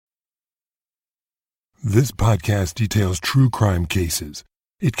This podcast details true crime cases.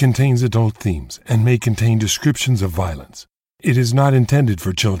 It contains adult themes and may contain descriptions of violence. It is not intended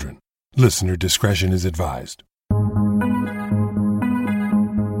for children. Listener discretion is advised.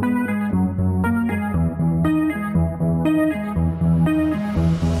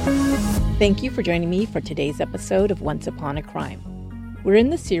 Thank you for joining me for today's episode of Once Upon a Crime. We're in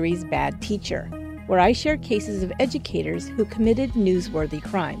the series Bad Teacher, where I share cases of educators who committed newsworthy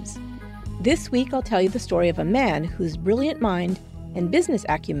crimes. This week, I'll tell you the story of a man whose brilliant mind and business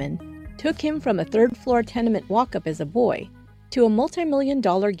acumen took him from a third-floor tenement walk-up as a boy to a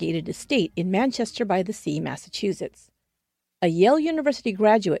multi-million-dollar gated estate in Manchester-by-the-Sea, Massachusetts. A Yale University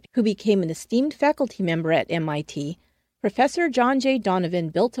graduate who became an esteemed faculty member at MIT, Professor John J. Donovan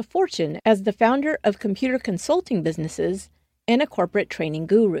built a fortune as the founder of computer consulting businesses and a corporate training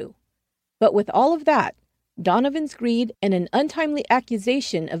guru. But with all of that, Donovan's greed and an untimely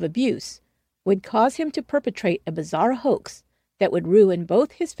accusation of abuse would cause him to perpetrate a bizarre hoax that would ruin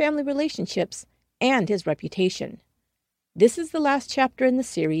both his family relationships and his reputation. This is the last chapter in the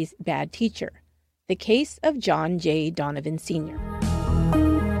series Bad Teacher, the case of John J. Donovan Sr.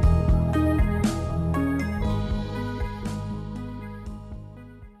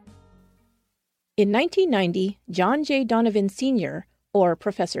 In 1990, John J. Donovan Sr., or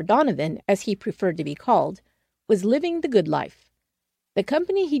Professor Donovan as he preferred to be called, was living the good life. The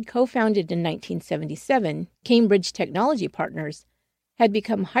company he'd co-founded in 1977, Cambridge Technology Partners, had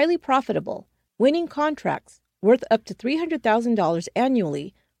become highly profitable, winning contracts worth up to $300,000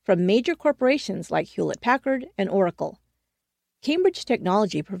 annually from major corporations like Hewlett-Packard and Oracle. Cambridge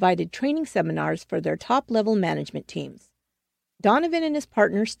Technology provided training seminars for their top-level management teams. Donovan and his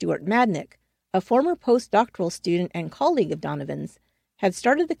partner Stuart Madnick, a former postdoctoral student and colleague of Donovan's, had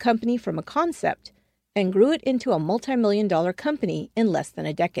started the company from a concept and grew it into a multi-million-dollar company in less than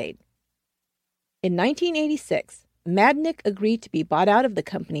a decade. In 1986, Madnick agreed to be bought out of the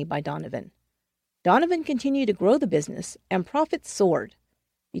company by Donovan. Donovan continued to grow the business, and profits soared.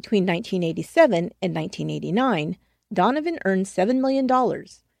 Between 1987 and 1989, Donovan earned $7 million,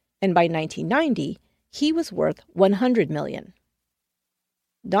 and by 1990, he was worth $100 million.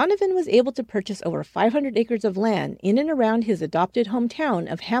 Donovan was able to purchase over 500 acres of land in and around his adopted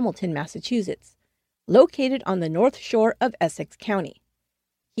hometown of Hamilton, Massachusetts, located on the north shore of Essex County.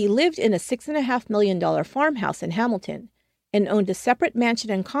 He lived in a $6.5 million farmhouse in Hamilton and owned a separate mansion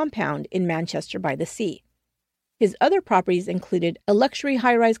and compound in Manchester-by-the-Sea. His other properties included a luxury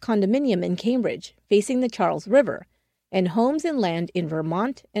high-rise condominium in Cambridge facing the Charles River and homes and land in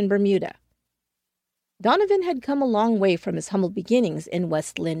Vermont and Bermuda. Donovan had come a long way from his humble beginnings in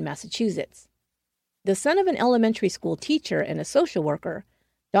West Lynn, Massachusetts. The son of an elementary school teacher and a social worker,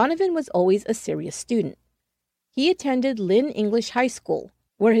 Donovan was always a serious student. He attended Lynn English High School,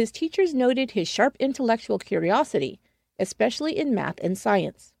 where his teachers noted his sharp intellectual curiosity, especially in math and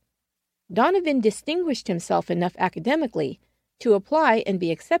science. Donovan distinguished himself enough academically to apply and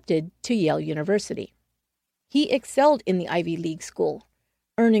be accepted to Yale University. He excelled in the Ivy League school,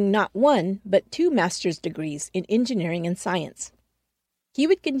 earning not one but 2 master's degrees in engineering and science. He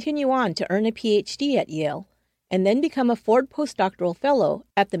would continue on to earn a PhD at Yale, and then become a Ford postdoctoral fellow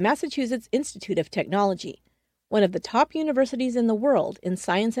at the Massachusetts Institute of Technology, one of the top universities in the world in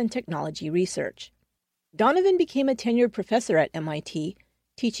science and technology research. Donovan became a tenured professor at MIT,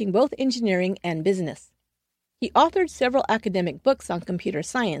 teaching both engineering and business. He authored several academic books on computer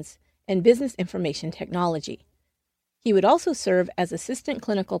science and business information technology. He would also serve as assistant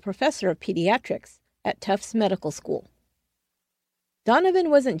clinical professor of pediatrics at Tufts Medical School. Donovan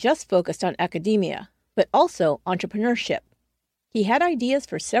wasn't just focused on academia, but also entrepreneurship. He had ideas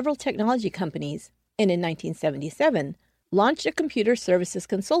for several technology companies, and in 1977, launched a computer services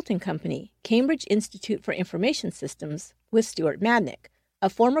consulting company, Cambridge Institute for Information Systems, with Stuart Madnick, a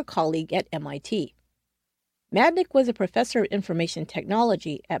former colleague at MIT. Madnick was a professor of information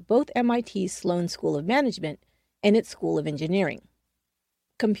technology at both MIT's Sloan School of Management and its School of Engineering.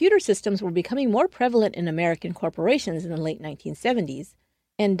 Computer systems were becoming more prevalent in American corporations in the late 1970s,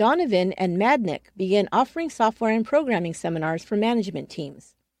 and Donovan and Madnick began offering software and programming seminars for management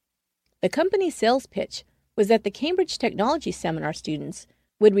teams. The company's sales pitch was that the Cambridge Technology Seminar students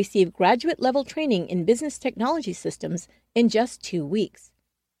would receive graduate-level training in business technology systems in just 2 weeks.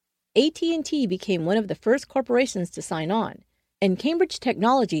 AT&T became one of the first corporations to sign on, and Cambridge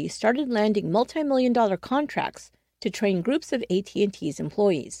Technology started landing multi-million-dollar contracts to train groups of AT&T's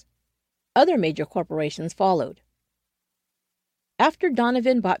employees. Other major corporations followed. After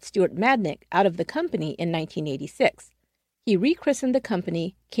Donovan bought Stuart Madnick out of the company in 1986, he rechristened the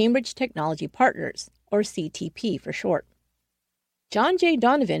company Cambridge Technology Partners, or CTP for short. John J.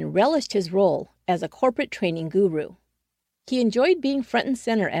 Donovan relished his role as a corporate training guru. He enjoyed being front and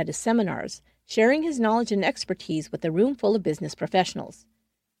center at his seminars, sharing his knowledge and expertise with a room full of business professionals.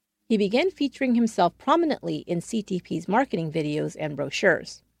 He began featuring himself prominently in CTP's marketing videos and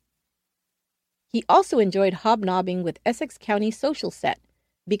brochures. He also enjoyed hobnobbing with Essex County Social Set,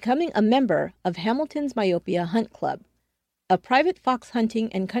 becoming a member of Hamilton's Myopia Hunt Club, a private fox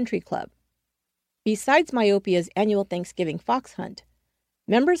hunting and country club. Besides Myopia's annual Thanksgiving fox hunt,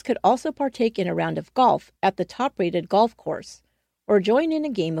 members could also partake in a round of golf at the top-rated golf course or join in a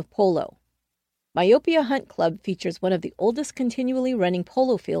game of polo. Myopia Hunt Club features one of the oldest continually running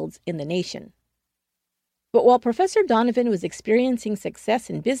polo fields in the nation. But while Professor Donovan was experiencing success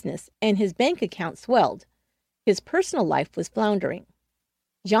in business and his bank account swelled, his personal life was floundering.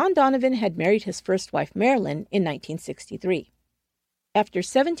 John Donovan had married his first wife, Marilyn, in 1963. After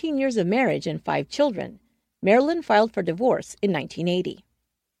 17 years of marriage and 5 children, Marilyn filed for divorce in 1980.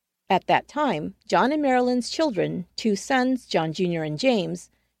 At that time, John and Marilyn's children, 2 sons, John Jr. and James,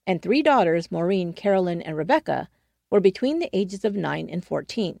 and 3 daughters, Maureen, Carolyn, and Rebecca, were between the ages of 9 and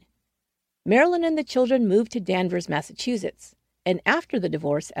 14. Marilyn and the children moved to Danvers, Massachusetts, and after the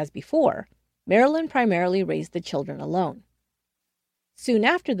divorce, as before, Marilyn primarily raised the children alone. Soon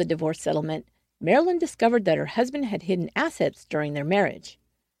after the divorce settlement, Marilyn discovered that her husband had hidden assets during their marriage.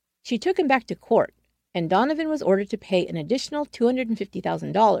 She took him back to court, and Donovan was ordered to pay an additional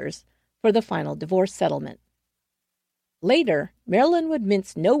 $250,000 for the final divorce settlement. Later, Marilyn would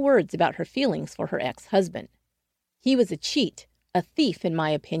mince no words about her feelings for her ex-husband. He was a cheat, a thief in my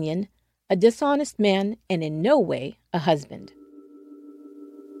opinion, a dishonest man, and in no way a husband.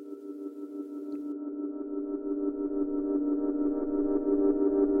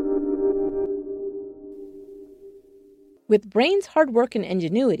 With brains, hard work, and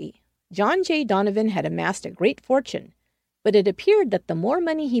ingenuity, John J. Donovan had amassed a great fortune, but it appeared that the more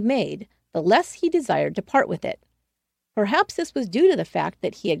money he made, the less he desired to part with it. Perhaps this was due to the fact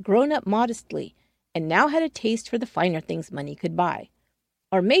that he had grown up modestly and now had a taste for the finer things money could buy.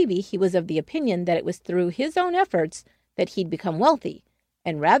 Or maybe he was of the opinion that it was through his own efforts that he'd become wealthy,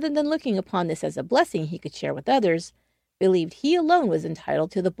 and rather than looking upon this as a blessing he could share with others, believed he alone was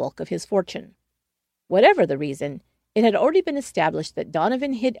entitled to the bulk of his fortune. Whatever the reason, it had already been established that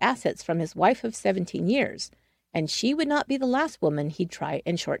Donovan hid assets from his wife of 17 years, and she would not be the last woman he'd try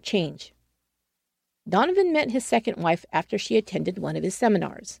and shortchange. Donovan met his second wife after she attended one of his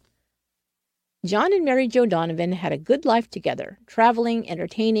seminars. John and Mary Jo Donovan had a good life together, traveling,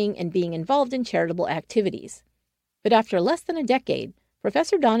 entertaining, and being involved in charitable activities. But after less than a decade,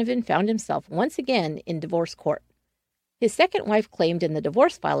 Professor Donovan found himself once again in divorce court. His second wife claimed in the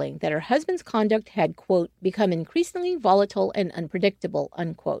divorce filing that her husband's conduct had, quote, become increasingly volatile and unpredictable,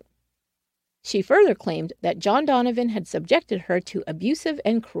 unquote. She further claimed that John Donovan had subjected her to abusive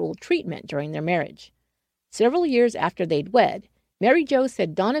and cruel treatment during their marriage. Several years after they'd wed, Mary Jo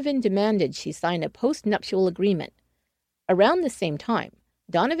said Donovan demanded she sign a post-nuptial agreement. Around the same time,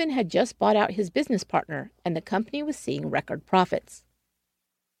 Donovan had just bought out his business partner, and the company was seeing record profits.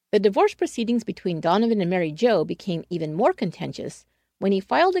 The divorce proceedings between Donovan and Mary Jo became even more contentious when he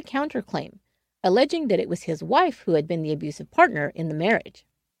filed a counterclaim, alleging that it was his wife who had been the abusive partner in the marriage.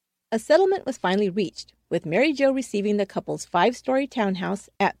 A settlement was finally reached, with Mary Jo receiving the couple's 5-story townhouse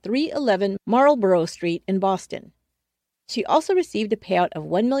at 311 Marlborough Street in Boston. She also received a payout of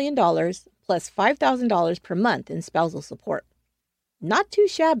 $1 million plus $5,000 per month in spousal support. Not too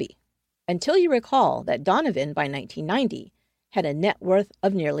shabby, until you recall that Donovan, by 1990, had a net worth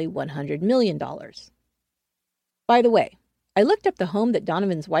of nearly $100 million. By the way, I looked up the home that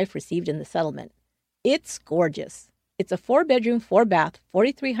Donovan's wife received in the settlement. It's gorgeous. It's a 4-bedroom, 4-bath,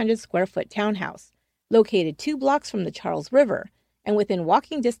 4,300-square-foot townhouse located 2 blocks from the Charles River and within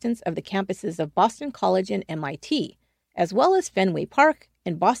walking distance of the campuses of Boston College and MIT, as well as Fenway Park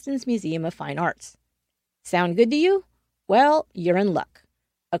and Boston's Museum of Fine Arts. Sound good to you? Well, you're in luck.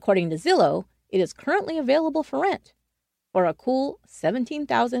 According to Zillow, it is currently available for rent for a cool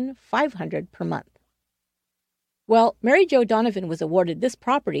 $17,500 per month. Well, Mary Jo Donovan was awarded this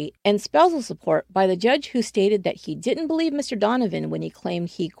property and spousal support by the judge who stated that he didn't believe Mr. Donovan when he claimed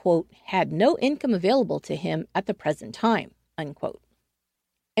he, quote, had no income available to him at the present time, unquote.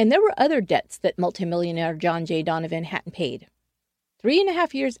 And there were other debts that multimillionaire John J. Donovan hadn't paid.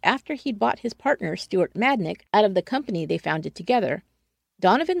 3.5 years after he'd bought his partner, Stuart Madnick, out of the company they founded together,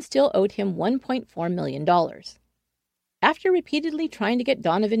 Donovan still owed him $1.4 million. After repeatedly trying to get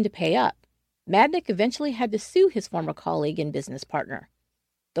Donovan to pay up, Madnick eventually had to sue his former colleague and business partner.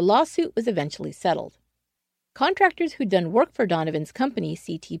 The lawsuit was eventually settled. Contractors who'd done work for Donovan's company,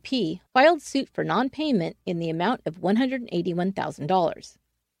 CTP, filed suit for non-payment in the amount of $181,000.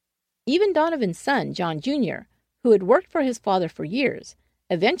 Even Donovan's son, John Jr., who had worked for his father for years,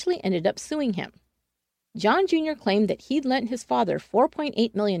 eventually ended up suing him. John Jr. claimed that he'd lent his father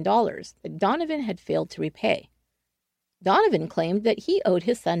 $4.8 million that Donovan had failed to repay. Donovan claimed that he owed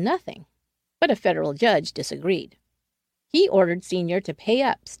his son nothing, but a federal judge disagreed. He ordered Sr. to pay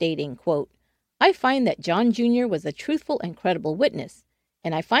up, stating, quote, "I find that John Jr. was a truthful and credible witness,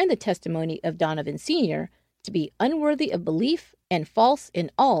 and I find the testimony of Donovan Sr. to be unworthy of belief and false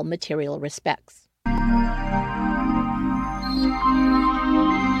in all material respects."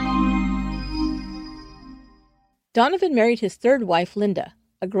 Donovan married his third wife, Linda,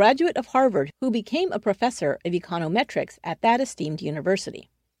 a graduate of Harvard who became a professor of econometrics at that esteemed university.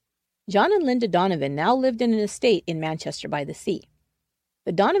 John and Linda Donovan now lived in an estate in Manchester by the Sea.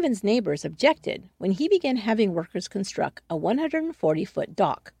 The Donovans' neighbors objected when he began having workers construct a 140-foot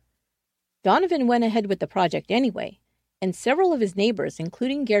dock. Donovan went ahead with the project anyway, and several of his neighbors,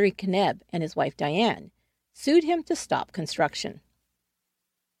 including Gary Knebb and his wife Diane, sued him to stop construction.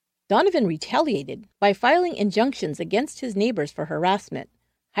 Donovan retaliated by filing injunctions against his neighbors for harassment,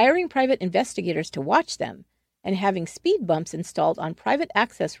 hiring private investigators to watch them, and having speed bumps installed on private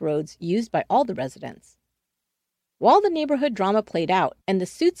access roads used by all the residents. While the neighborhood drama played out and the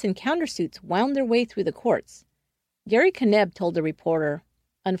suits and countersuits wound their way through the courts, Gary Knebb told a reporter,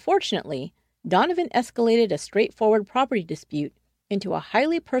 "Unfortunately, Donovan escalated a straightforward property dispute into a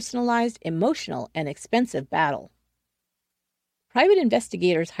highly personalized, emotional, and expensive battle." Private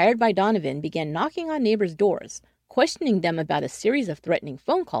investigators hired by Donovan began knocking on neighbors' doors, questioning them about a series of threatening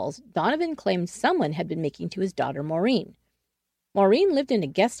phone calls Donovan claimed someone had been making to his daughter Maureen. Maureen lived in a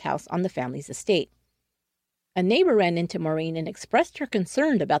guest house on the family's estate. A neighbor ran into Maureen and expressed her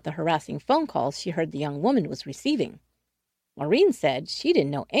concern about the harassing phone calls she heard the young woman was receiving. Maureen said she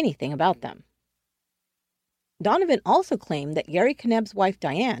didn't know anything about them. Donovan also claimed that Gary Knebb's wife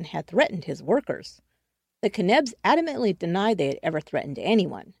Diane had threatened his workers. The Knebbs adamantly denied they had ever threatened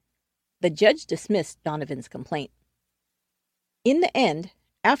anyone. The judge dismissed Donovan's complaint. In the end,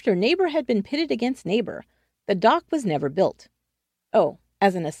 after neighbor had been pitted against neighbor, the dock was never built. Oh,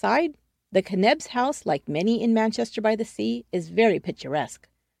 as an aside, the Knebbs' house, like many in Manchester by the Sea, is very picturesque.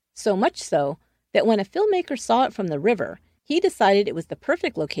 So much so that when a filmmaker saw it from the river, he decided it was the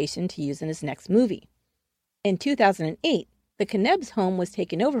perfect location to use in his next movie. In 2008, the Knebbs' home was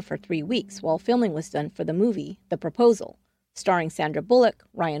taken over for 3 weeks while filming was done for the movie The Proposal, starring Sandra Bullock,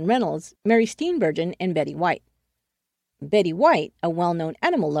 Ryan Reynolds, Mary Steenburgen, and Betty White. Betty White, a well-known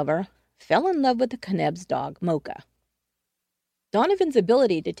animal lover, fell in love with the Knebbs' dog, Mocha. Donovan's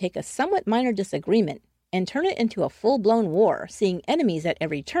ability to take a somewhat minor disagreement and turn it into a full-blown war, seeing enemies at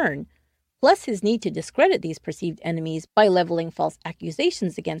every turn, plus his need to discredit these perceived enemies by leveling false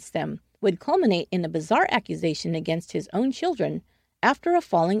accusations against them, would culminate in a bizarre accusation against his own children after a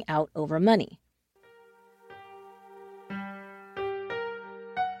falling out over money.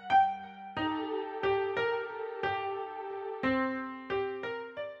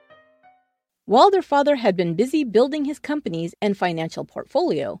 While their father had been busy building his companies and financial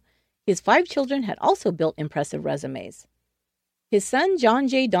portfolio, his 5 children had also built impressive resumes. His son, John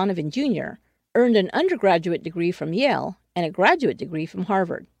J. Donovan Jr., earned an undergraduate degree from Yale and a graduate degree from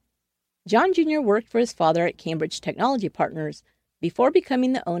Harvard. John Jr. worked for his father at Cambridge Technology Partners before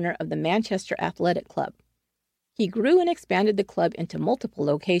becoming the owner of the Manchester Athletic Club. He grew and expanded the club into multiple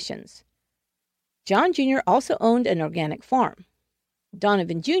locations. John Jr. also owned an organic farm.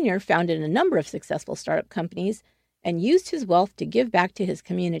 Donovan Jr. founded a number of successful startup companies and used his wealth to give back to his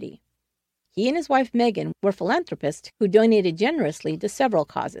community. He and his wife Megan were philanthropists who donated generously to several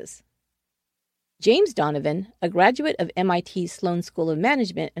causes. James Donovan, a graduate of MIT's Sloan School of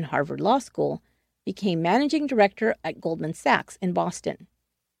Management and Harvard Law School, became managing director at Goldman Sachs in Boston.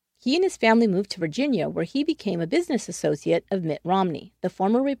 He and his family moved to Virginia, where he became a business associate of Mitt Romney, the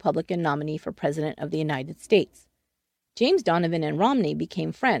former Republican nominee for President of the United States. James Donovan and Romney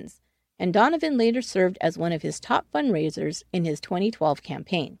became friends, and Donovan later served as one of his top fundraisers in his 2012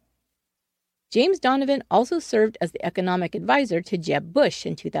 campaign. James Donovan also served as the economic advisor to Jeb Bush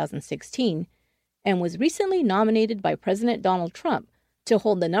in 2016, and was recently nominated by President Donald Trump to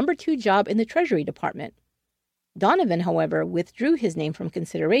hold the number 2 job in the Treasury Department. Donovan, however, withdrew his name from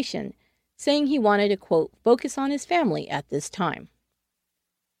consideration, saying he wanted to, quote, focus on his family at this time.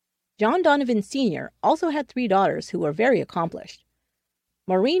 John Donovan Sr. also had 3 daughters who were very accomplished.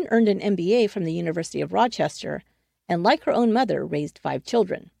 Maureen earned an MBA from the University of Rochester, and like her own mother, raised 5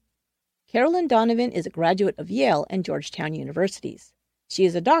 children. Carolyn Donovan is a graduate of Yale and Georgetown universities. She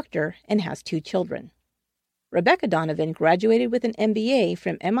is a doctor and has 2 children. Rebecca Donovan graduated with an MBA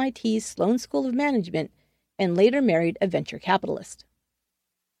from MIT's Sloan School of Management and later married a venture capitalist.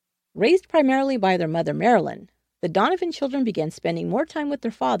 Raised primarily by their mother Marilyn, the Donovan children began spending more time with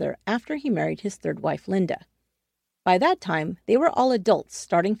their father after he married his third wife, Linda. By that time, they were all adults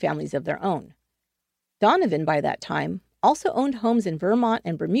starting families of their own. Donovan, by that time, also owned homes in Vermont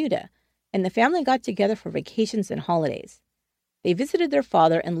and Bermuda, and the family got together for vacations and holidays. They visited their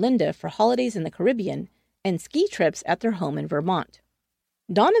father and Linda for holidays in the Caribbean and ski trips at their home in Vermont.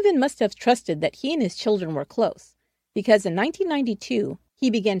 Donovan must have trusted that he and his children were close, because in 1992, he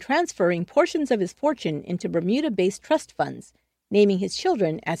began transferring portions of his fortune into Bermuda-based trust funds, naming his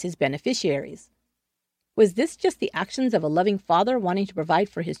children as his beneficiaries. Was this just the actions of a loving father wanting to provide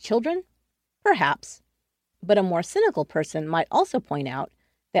for his children? Perhaps. But a more cynical person might also point out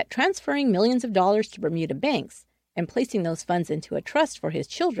that transferring millions of dollars to Bermuda banks and placing those funds into a trust for his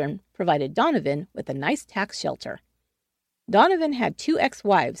children provided Donovan with a nice tax shelter. Donovan had 2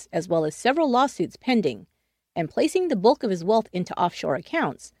 ex-wives as well as several lawsuits pending, and placing the bulk of his wealth into offshore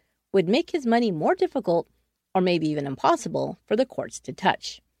accounts would make his money more difficult, or maybe even impossible, for the courts to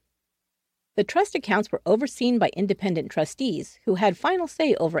touch. The trust accounts were overseen by independent trustees who had final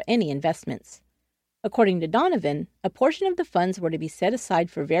say over any investments. According to Donovan, a portion of the funds were to be set aside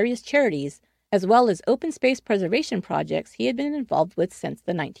for various charities, as well as open space preservation projects he had been involved with since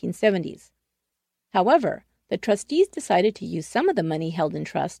the 1970s. However, the trustees decided to use some of the money held in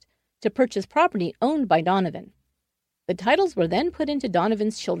trust to purchase property owned by Donovan. The titles were then put into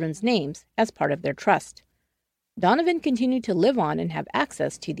Donovan's children's names as part of their trust. Donovan continued to live on and have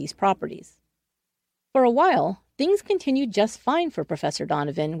access to these properties. For a while, things continued just fine for Professor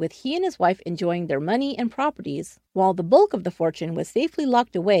Donovan, with he and his wife enjoying their money and properties, while the bulk of the fortune was safely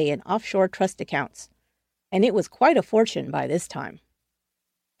locked away in offshore trust accounts. And it was quite a fortune by this time.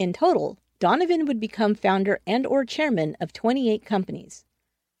 In total, Donovan would become founder and/or chairman of 28 companies.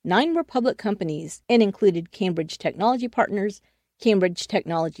 9 were public companies and included Cambridge Technology Partners, Cambridge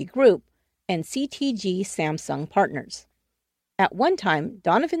Technology Group, and CTG Samsung Partners. At one time,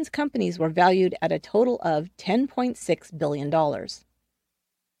 Donovan's companies were valued at a total of $10.6 billion.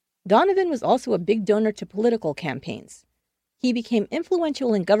 Donovan was also a big donor to political campaigns. He became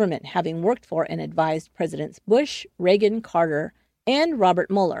influential in government, having worked for and advised Presidents Bush, Reagan, Carter, and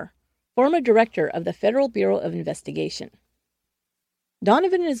Robert Mueller, former director of the Federal Bureau of Investigation.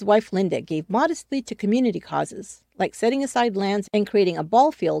 Donovan and his wife Linda gave modestly to community causes, like setting aside lands and creating a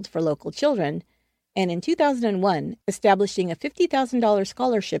ball field for local children, and in 2001, establishing a $50,000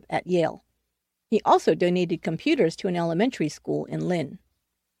 scholarship at Yale. He also donated computers to an elementary school in Lynn.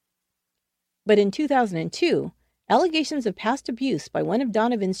 But in 2002, allegations of past abuse by one of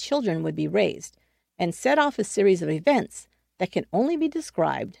Donovan's children would be raised and set off a series of events that can only be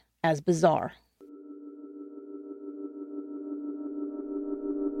described as bizarre.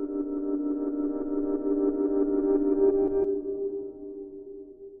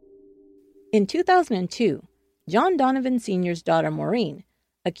 In 2002, John Donovan Sr.'s daughter Maureen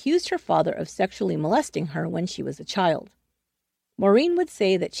accused her father of sexually molesting her when she was a child. Maureen would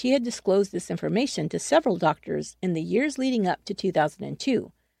say that she had disclosed this information to several doctors in the years leading up to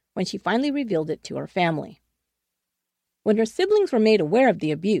 2002, when she finally revealed it to her family. When her siblings were made aware of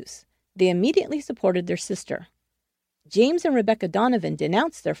the abuse, they immediately supported their sister. James and Rebecca Donovan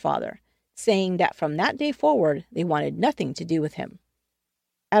denounced their father, saying that from that day forward they wanted nothing to do with him.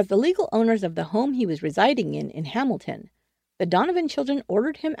 As the legal owners of the home he was residing in Hamilton, the Donovan children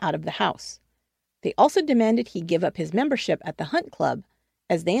ordered him out of the house. They also demanded he give up his membership at the Hunt Club,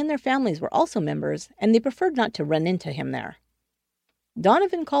 as they and their families were also members, and they preferred not to run into him there.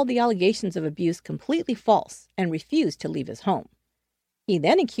 Donovan called the allegations of abuse completely false and refused to leave his home. He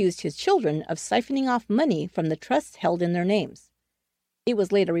then accused his children of siphoning off money from the trusts held in their names. It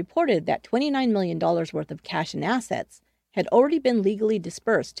was later reported that $29 million worth of cash and assets had already been legally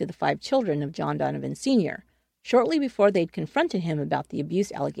dispersed to the 5 children of John Donovan Sr., shortly before they'd confronted him about the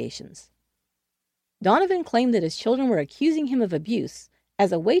abuse allegations. Donovan claimed that his children were accusing him of abuse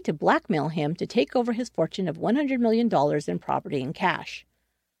as a way to blackmail him to take over his fortune of $100 million in property and cash.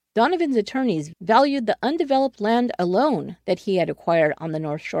 Donovan's attorneys valued the undeveloped land alone that he had acquired on the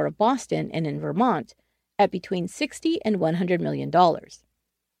North Shore of Boston and in Vermont at between $60 and $100 million.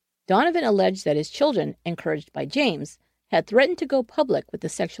 Donovan alleged that his children, encouraged by James, had threatened to go public with the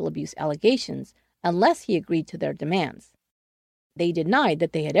sexual abuse allegations unless he agreed to their demands. They denied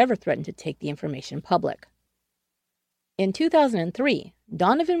that they had ever threatened to take the information public. In 2003,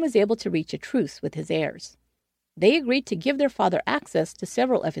 Donovan was able to reach a truce with his heirs. They agreed to give their father access to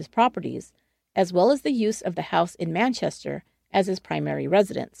several of his properties, as well as the use of the house in Manchester as his primary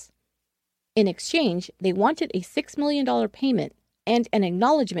residence. In exchange, they wanted a $6 million payment and an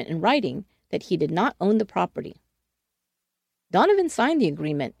acknowledgement in writing that he did not own the property. Donovan signed the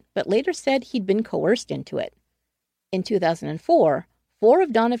agreement, but later said he'd been coerced into it. In 2004, 4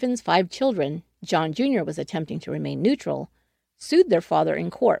 of Donovan's 5 children, John Jr. was attempting to remain neutral, sued their father in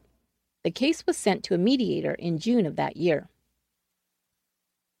court. The case was sent to a mediator in June of that year.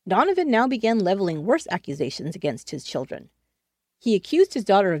 Donovan now began leveling worse accusations against his children. He accused his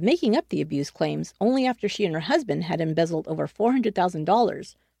daughter of making up the abuse claims only after she and her husband had embezzled over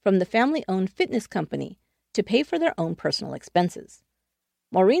 $400,000 from the family-owned fitness company to pay for their own personal expenses.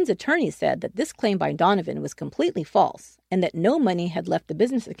 Maureen's attorney said that this claim by Donovan was completely false and that no money had left the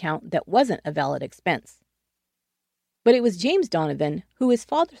business account that wasn't a valid expense. But it was James Donovan who his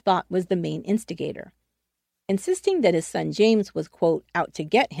father thought was the main instigator. Insisting that his son James was, quote, out to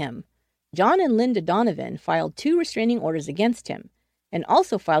get him, John and Linda Donovan filed 2 restraining orders against him and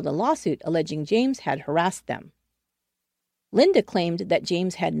also filed a lawsuit alleging James had harassed them. Linda claimed that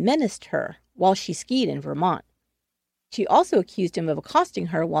James had menaced her while she skied in Vermont. She also accused him of accosting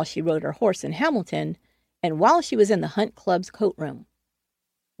her while she rode her horse in Hamilton and while she was in the Hunt Club's coat room.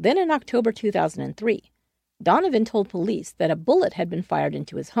 Then in October 2003, Donovan told police that a bullet had been fired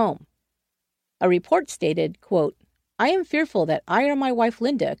into his home. A report stated, quote, I am fearful that I or my wife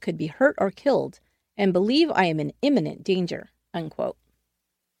Linda could be hurt or killed and believe I am in imminent danger, unquote.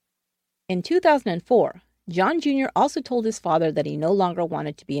 In 2004, John Jr. also told his father that he no longer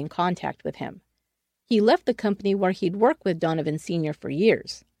wanted to be in contact with him. He left the company where he'd worked with Donovan Sr. for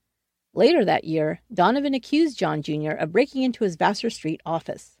years. Later that year, Donovan accused John Jr. of breaking into his Vassar Street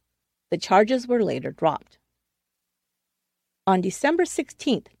office. The charges were later dropped. On December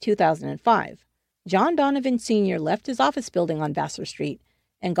 16, 2005, John Donovan Sr. left his office building on Vassar Street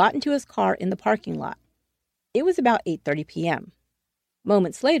and got into his car in the parking lot. It was about 8:30 p.m.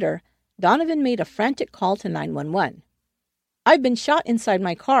 Moments later, Donovan made a frantic call to 911. I've been shot inside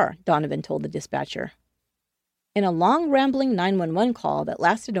my car, Donovan told the dispatcher. In a long, rambling 911 call that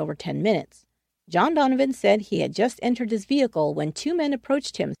lasted over 10 minutes, John Donovan said he had just entered his vehicle when 2 men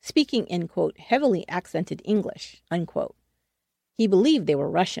approached him speaking in, quote, heavily accented English, unquote. He believed they were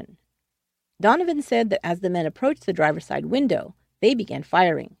Russian. Donovan said that as the men approached the driver's side window, they began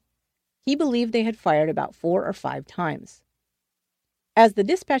firing. He believed they had fired about 4 or 5 times. As the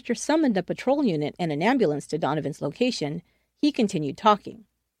dispatcher summoned a patrol unit and an ambulance to Donovan's location, he continued talking.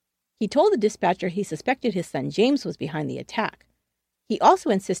 He told the dispatcher he suspected his son James was behind the attack. He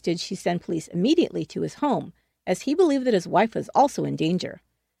also insisted she send police immediately to his home, as he believed that his wife was also in danger.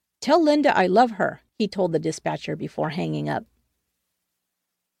 Tell Linda I love her, he told the dispatcher before hanging up.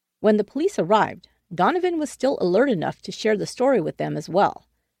 When the police arrived, Donovan was still alert enough to share the story with them as well.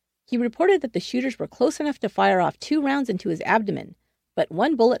 He reported that the shooters were close enough to fire off 2 rounds into his abdomen, but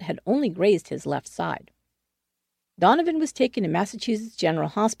 1 bullet had only grazed his left side. Donovan was taken to Massachusetts General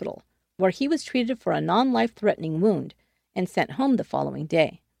Hospital, where he was treated for a non-life-threatening wound and sent home the following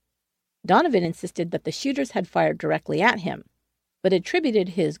day. Donovan insisted that the shooters had fired directly at him, but attributed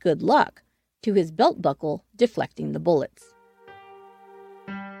his good luck to his belt buckle deflecting the bullets.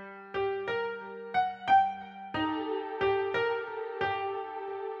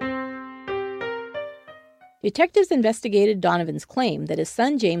 Detectives investigated Donovan's claim that his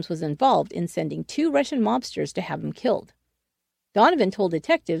son James was involved in sending 2 Russian mobsters to have him killed. Donovan told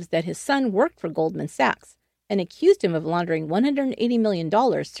detectives that his son worked for Goldman Sachs and accused him of laundering $180 million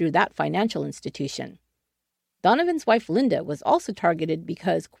through that financial institution. Donovan's wife Linda was also targeted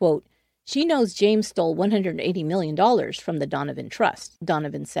because, quote, she knows James stole $180 million from the Donovan Trust,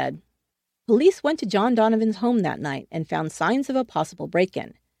 Donovan said. Police went to John Donovan's home that night and found signs of a possible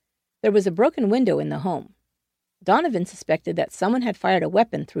break-in. There was a broken window in the home. Donovan suspected that someone had fired a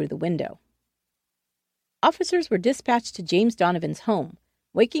weapon through the window. Officers were dispatched to James Donovan's home,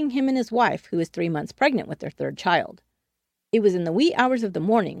 waking him and his wife, who was 3 months pregnant with their 3rd child. It was in the wee hours of the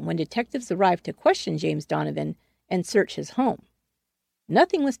morning when detectives arrived to question James Donovan and search his home.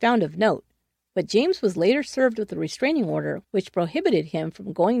 Nothing was found of note, but James was later served with a restraining order which prohibited him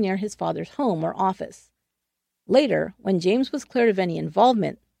from going near his father's home or office. Later, when James was cleared of any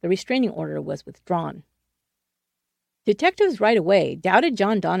involvement, the restraining order was withdrawn. Detectives right away doubted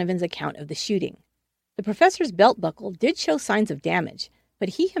John Donovan's account of the shooting. The professor's belt buckle did show signs of damage, but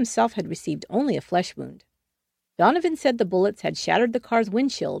he himself had received only a flesh wound. Donovan said the bullets had shattered the car's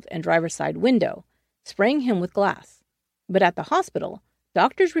windshield and driver's side window, spraying him with glass. But at the hospital,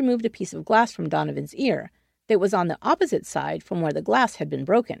 doctors removed a piece of glass from Donovan's ear that was on the opposite side from where the glass had been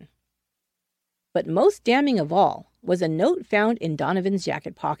broken. But most damning of all was a note found in Donovan's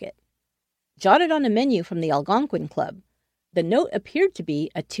jacket pocket. Jotted on a menu from the Algonquin Club, the note appeared to be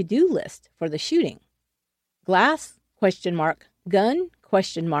a to-do list for the shooting. Glass, ? Gun, ?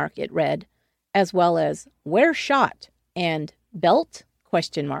 It read, as well as where shot and Belt? ?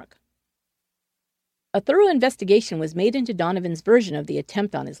 A thorough investigation was made into Donovan's version of the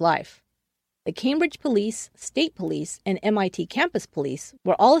attempt on his life. The Cambridge Police, State Police, and MIT Campus Police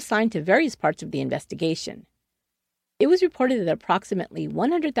were all assigned to various parts of the investigation. It was reported that approximately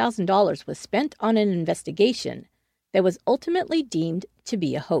 $100,000 was spent on an investigation that was ultimately deemed to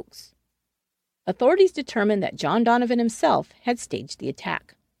be a hoax. Authorities determined that John Donovan himself had staged the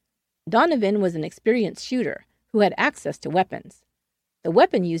attack. Donovan was an experienced shooter who had access to weapons. The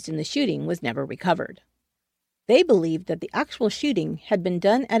weapon used in the shooting was never recovered. They believed that the actual shooting had been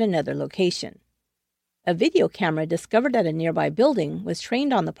done at another location. A video camera discovered at a nearby building was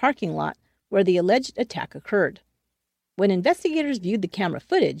trained on the parking lot where the alleged attack occurred. When investigators viewed the camera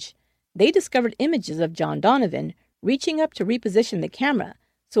footage, they discovered images of John Donovan reaching up to reposition the camera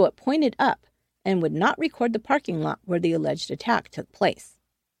so it pointed up and would not record the parking lot where the alleged attack took place.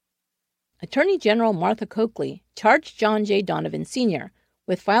 Attorney General Martha Coakley charged John J. Donovan Sr.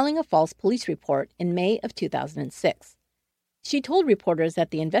 with filing a false police report in May of 2006. She told reporters that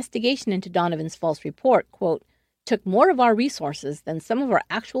the investigation into Donovan's false report, quote, took more of our resources than some of our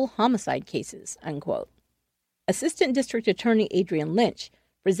actual homicide cases, unquote. Assistant District Attorney Adrian Lynch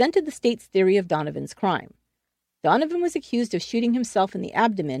presented the state's theory of Donovan's crime. Donovan was accused of shooting himself in the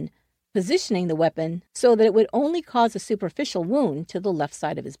abdomen, positioning the weapon so that it would only cause a superficial wound to the left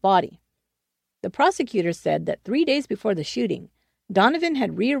side of his body. The prosecutor said that 3 days before the shooting, Donovan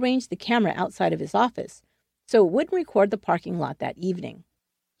had rearranged the camera outside of his office so it wouldn't record the parking lot that evening.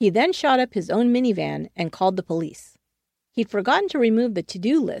 He then shot up his own minivan and called the police. He'd forgotten to remove the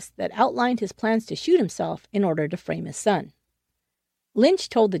to-do list that outlined his plans to shoot himself in order to frame his son. Lynch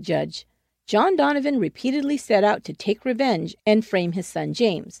told the judge, John Donovan repeatedly set out to take revenge and frame his son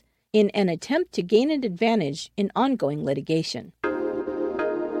James in an attempt to gain an advantage in ongoing litigation.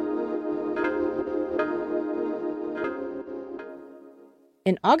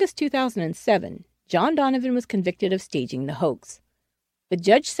 In August 2007, John Donovan was convicted of staging the hoax. The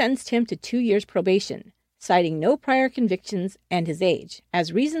judge sentenced him to 2 years probation, citing no prior convictions and his age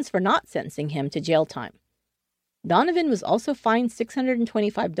as reasons for not sentencing him to jail time. Donovan was also fined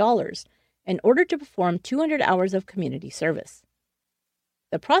 $625 and ordered to perform 200 hours of community service.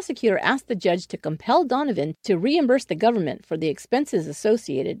 The prosecutor asked the judge to compel Donovan to reimburse the government for the expenses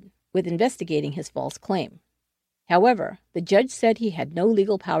associated with investigating his false claim. However, the judge said he had no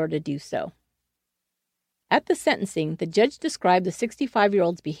legal power to do so. At the sentencing, the judge described the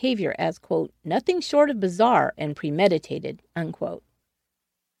 65-year-old's behavior as, quote, nothing short of bizarre and premeditated, unquote.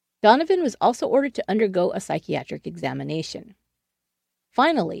 Donovan was also ordered to undergo a psychiatric examination.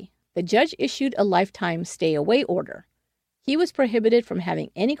 Finally, the judge issued a lifetime stay-away order. He was prohibited from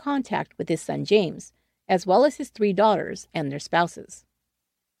having any contact with his son James, as well as his 3 daughters and their spouses.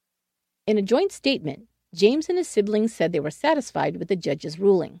 In a joint statement, James and his siblings said they were satisfied with the judge's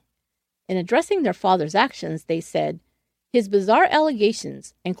ruling. In addressing their father's actions, they said, his bizarre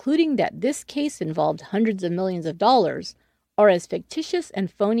allegations, including that this case involved hundreds of millions of dollars, are as fictitious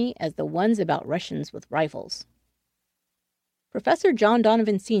and phony as the ones about Russians with rifles. Professor John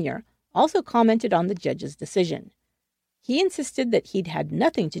Donovan Sr. also commented on the judge's decision. He insisted that he'd had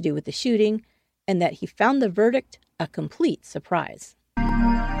nothing to do with the shooting and that he found the verdict a complete surprise.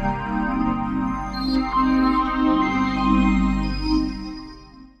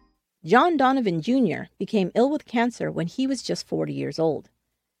 John Donovan Jr. became ill with cancer when he was just 40 years old.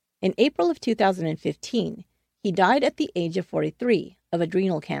 In April of 2015, he died at the age of 43 of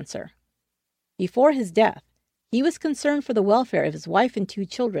adrenal cancer. Before his death, he was concerned for the welfare of his wife and 2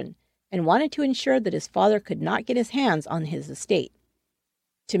 children and wanted to ensure that his father could not get his hands on his estate.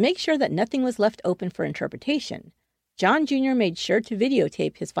 To make sure that nothing was left open for interpretation, John Jr. made sure to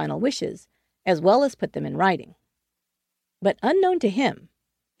videotape his final wishes, as well as put them in writing. But unknown to him,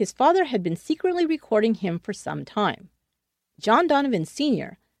 his father had been secretly recording him for some time. John Donovan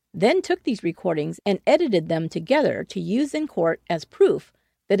Sr. then took these recordings and edited them together to use in court as proof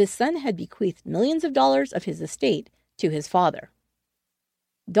that his son had bequeathed millions of dollars of his estate to his father.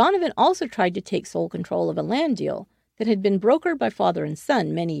 Donovan also tried to take sole control of a land deal that had been brokered by father and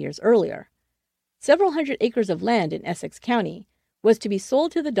son many years earlier. Several hundred acres of land in Essex County was to be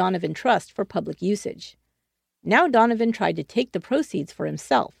sold to the Donovan Trust for public usage. Now Donovan tried to take the proceeds for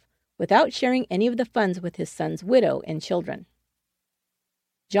himself, without sharing any of the funds with his son's widow and children.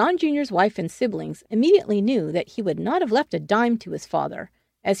 John Jr.'s wife and siblings immediately knew that he would not have left a dime to his father,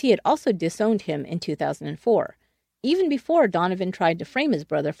 as he had also disowned him in 2004, even before Donovan tried to frame his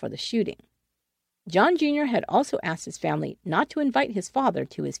brother for the shooting. John Jr. had also asked his family not to invite his father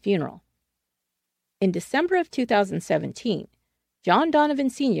to his funeral. In December of 2017, John Donovan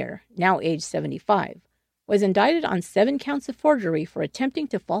Sr., now age 75, was indicted on 7 counts of forgery for attempting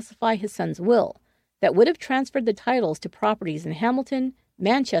to falsify his son's will that would have transferred the titles to properties in Hamilton,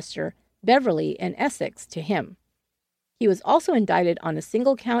 Manchester, Beverly, and Essex to him. He was also indicted on a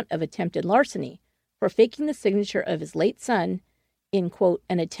single count of attempted larceny for faking the signature of his late son in, quote,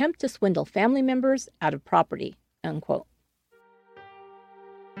 an attempt to swindle family members out of property, unquote.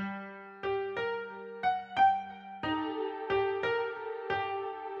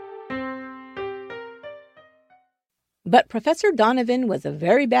 But Professor Donovan was a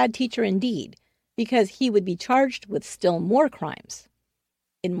very bad teacher indeed, because he would be charged with still more crimes.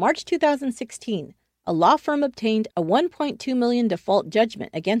 In March 2016, a law firm obtained a $1.2 million default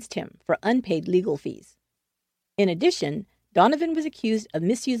judgment against him for unpaid legal fees. In addition, Donovan was accused of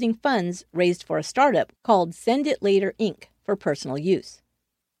misusing funds raised for a startup called Send It Later, Inc. for personal use.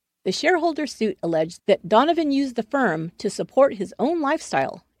 The shareholder suit alleged that Donovan used the firm to support his own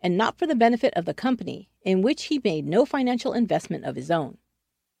lifestyle and not for the benefit of the company, in which he made no financial investment of his own.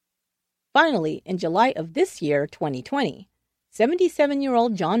 Finally, in July of this year, 2020,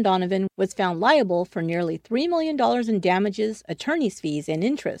 77-year-old John Donovan was found liable for nearly $3 million in damages, attorney's fees, and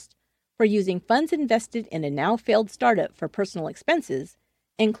interest for using funds invested in a now-failed startup for personal expenses,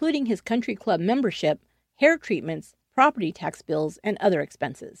 including his country club membership, hair treatments, property tax bills, and other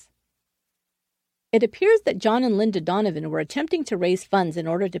expenses. It appears that John and Linda Donovan were attempting to raise funds in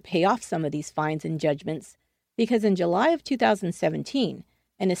order to pay off some of these fines and judgments, because in July of 2017,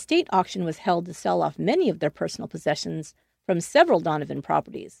 an estate auction was held to sell off many of their personal possessions from several Donovan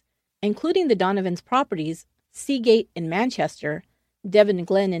properties, including the Donovan's properties Seagate in Manchester, Devon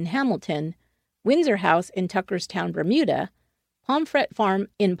Glen in Hamilton, Windsor House in Tuckerstown, Bermuda, Pomfret Farm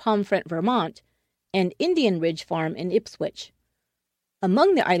in Pomfret, Vermont, and Indian Ridge Farm in Ipswich.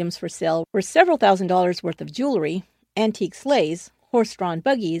 Among the items for sale were several $1,000s worth of jewelry, antique sleighs, horse-drawn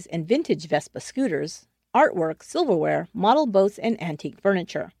buggies, and vintage Vespa scooters, artwork, silverware, model boats, and antique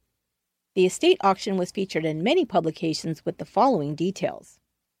furniture. The estate auction was featured in many publications with the following details.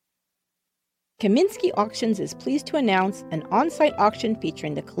 Kaminsky Auctions is pleased to announce an on-site auction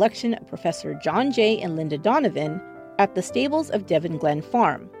featuring the collection of Professor John J. and Linda Donovan at the stables of Devon Glen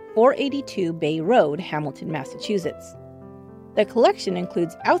Farm, 482 Bay Road, Hamilton, Massachusetts. The collection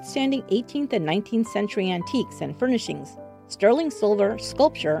includes outstanding 18th and 19th century antiques and furnishings, sterling silver,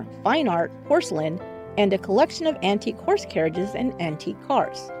 sculpture, fine art, porcelain, and a collection of antique horse carriages and antique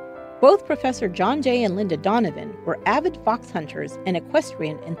cars. Both Professor John J. and Linda Donovan were avid fox hunters and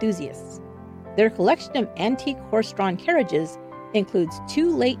equestrian enthusiasts. Their collection of antique horse-drawn carriages includes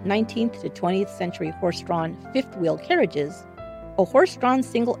 2 late 19th to 20th century horse-drawn fifth-wheel carriages, a horse-drawn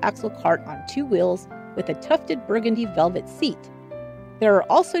single-axle cart on 2 wheels with a tufted burgundy velvet seat. There are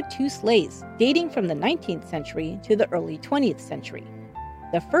also 2 sleighs dating from the 19th century to the early 20th century.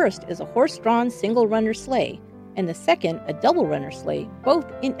 The first is a horse-drawn single-runner sleigh, and the second a double-runner sleigh, both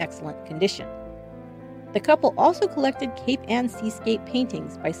in excellent condition. The couple also collected Cape Ann seascape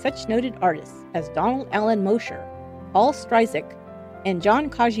paintings by such noted artists as Donald Allen Mosher, Paul Stryzik, and John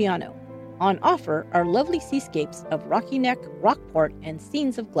Caggiano. On offer are lovely seascapes of Rocky Neck, Rockport, and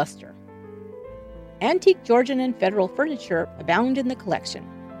scenes of Gloucester. Antique Georgian and Federal furniture abound in the collection.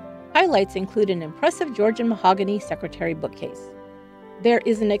 Highlights include an impressive Georgian mahogany secretary bookcase. There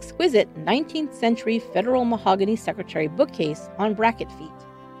is an exquisite 19th century Federal mahogany secretary bookcase on bracket feet.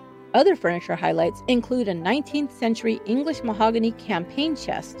 Other furniture highlights include a 19th century English mahogany campaign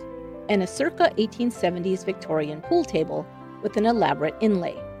chest and a circa 1870s Victorian pool table with an elaborate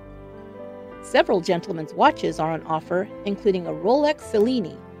inlay. Several gentlemen's watches are on offer, including a Rolex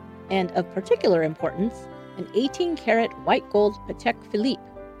Cellini, and of particular importance, an 18-karat white gold Patek Philippe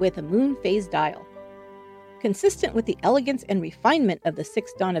with a moon phase dial. Consistent with the elegance and refinement of the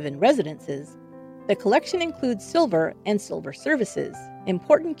 6 Donovan residences, the collection includes silver and silver services,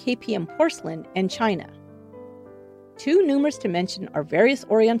 important KPM porcelain, and china. Too numerous to mention are various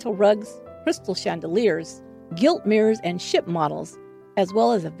oriental rugs, crystal chandeliers, gilt mirrors, and ship models, as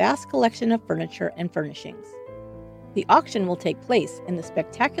well as a vast collection of furniture and furnishings. The auction will take place in the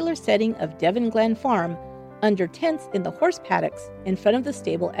spectacular setting of Devon Glen Farm under tents in the horse paddocks in front of the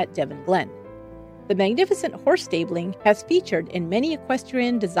stable at Devon Glen. The magnificent horse stabling has featured in many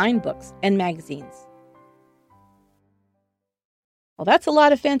equestrian design books and magazines. Well, that's a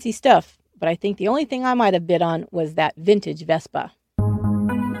lot of fancy stuff, but I think the only thing I might have bid on was that vintage Vespa.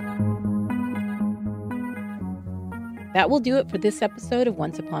 That will do it for this episode of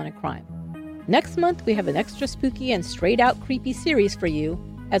Once Upon a Crime. Next month, we have an extra spooky and straight-out creepy series for you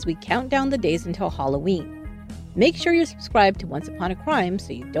as we count down the days until Halloween. Make sure you're subscribed to Once Upon a Crime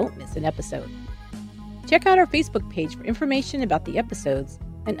so you don't miss an episode. Check out our Facebook page for information about the episodes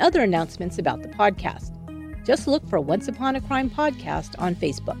and other announcements about the podcast. Just look for Once Upon a Crime Podcast on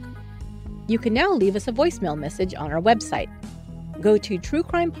Facebook. You can now leave us a voicemail message on our website. Go to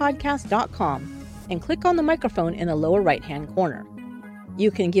truecrimepodcast.com and click on the microphone in the lower right-hand corner. You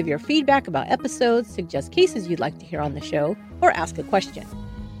can give your feedback about episodes, suggest cases you'd like to hear on the show, or ask a question.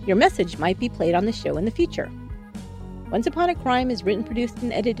 Your message might be played on the show in the future. Once Upon a Crime is written, produced,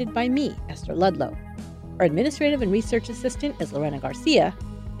 and edited by me, Esther Ludlow. Our administrative and research assistant is Lorena Garcia,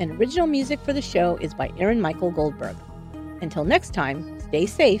 and original music for the show is by Aaron Michael Goldberg. Until next time, stay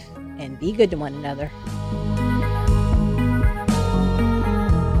safe and be good to one another.